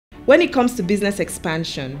When it comes to business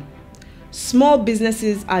expansion, small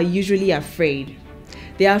businesses are usually afraid.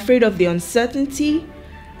 They are afraid of the uncertainty,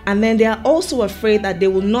 and then they are also afraid that they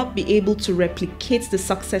will not be able to replicate the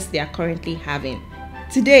success they are currently having.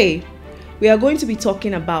 Today, we are going to be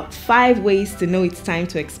talking about 5 ways to know it's time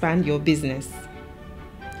to expand your business.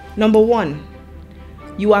 Number 1,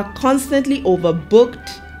 you are constantly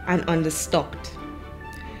overbooked and understocked.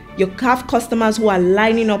 You have customers who are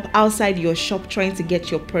lining up outside your shop trying to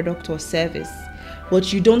get your product or service,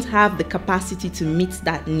 but you don't have the capacity to meet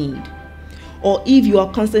that need. Or if you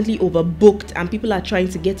are constantly overbooked and people are trying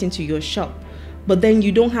to get into your shop, but then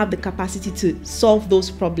you don't have the capacity to solve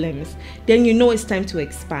those problems, then you know it's time to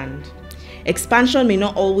expand. Expansion may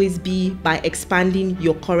not always be by expanding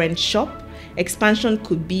your current shop. Expansion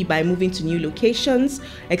could be by moving to new locations.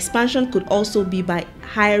 Expansion could also be by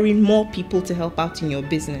hiring more people to help out in your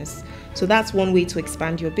business. So that's one way to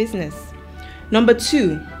expand your business. Number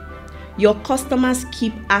 2, your customers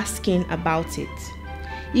keep asking about it.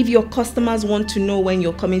 If your customers want to know when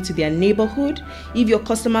you're coming to their neighborhood, if your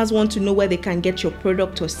customers want to know where they can get your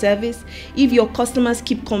product or service, if your customers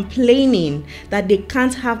keep complaining that they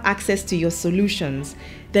can't have access to your solutions,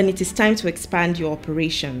 then it is time to expand your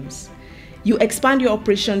operations. You expand your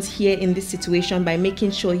operations here in this situation by making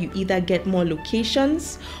sure you either get more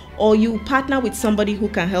locations or you partner with somebody who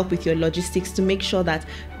can help with your logistics to make sure that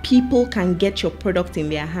people can get your product in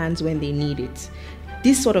their hands when they need it.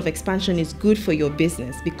 This sort of expansion is good for your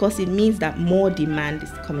business because it means that more demand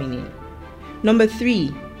is coming in. Number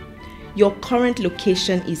 3, your current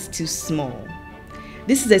location is too small.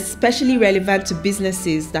 This is especially relevant to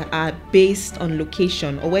businesses that are based on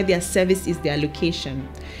location or where their service is their location.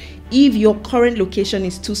 If your current location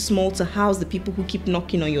is too small to house the people who keep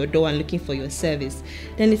knocking on your door and looking for your service,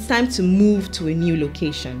 then it's time to move to a new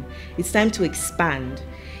location. It's time to expand.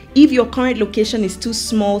 If your current location is too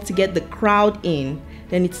small to get the crowd in,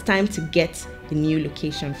 then it's time to get a new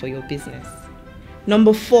location for your business.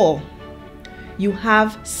 Number 4, you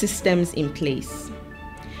have systems in place.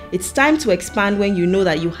 It's time to expand when you know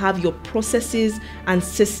that you have your processes and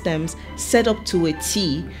systems set up to a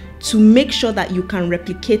T to make sure that you can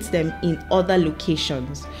replicate them in other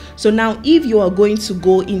locations. So now if you are going to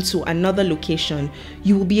go into another location,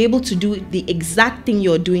 you will be able to do the exact thing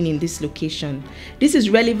you're doing in this location. This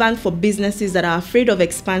is relevant for businesses that are afraid of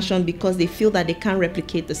expansion because they feel that they can't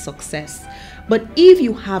replicate the success. But if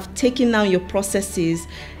you have taken down your processes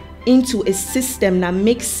into a system that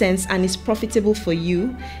makes sense and is profitable for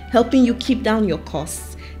you, helping you keep down your costs,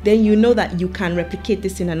 then you know that you can replicate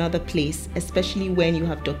this in another place, especially when you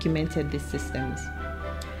have documented these systems.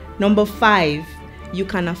 Number 5, you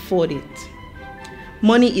can afford it.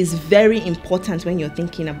 Money is very important when you're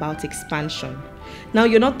thinking about expansion. Now,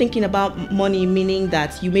 you're not thinking about money meaning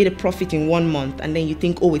that you made a profit in 1 month and then you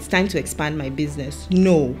think, oh, it's time to expand my business.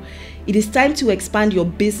 No, it is time to expand your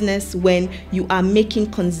business when you are making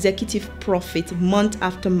consecutive profit month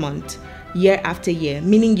after month, year after year,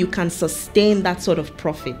 meaning you can sustain that sort of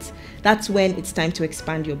profit. That's when it's time to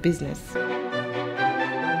expand your business.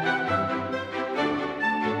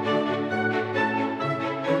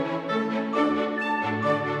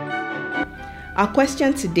 Our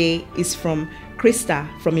question today is from Krista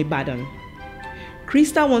from Ibadan.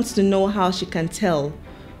 Krista wants to know how she can tell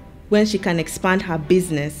when she can expand her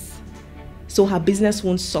business so her business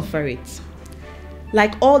won't suffer it.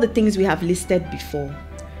 Like all the things we have listed before,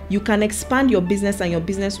 you can expand your business and your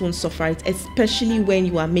business won't suffer it, especially when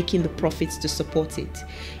you are making the profits to support it.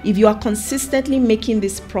 If you are consistently making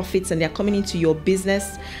these profits and they're coming into your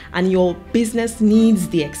business and your business needs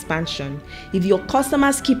the expansion, if your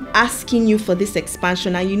customers keep asking you for this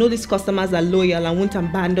expansion and you know these customers are loyal and won't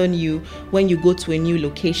abandon you when you go to a new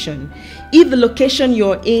location, if the location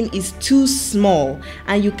you're in is too small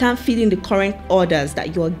and you can't fit in the current orders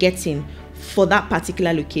that you're getting for that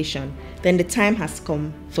particular location, then the time has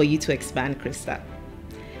come for you to expand, Krista.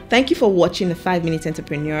 Thank you for watching the 5-Minute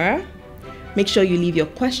Entrepreneur. Make sure you leave your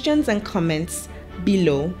questions and comments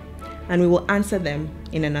below and we will answer them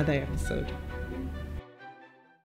in another episode.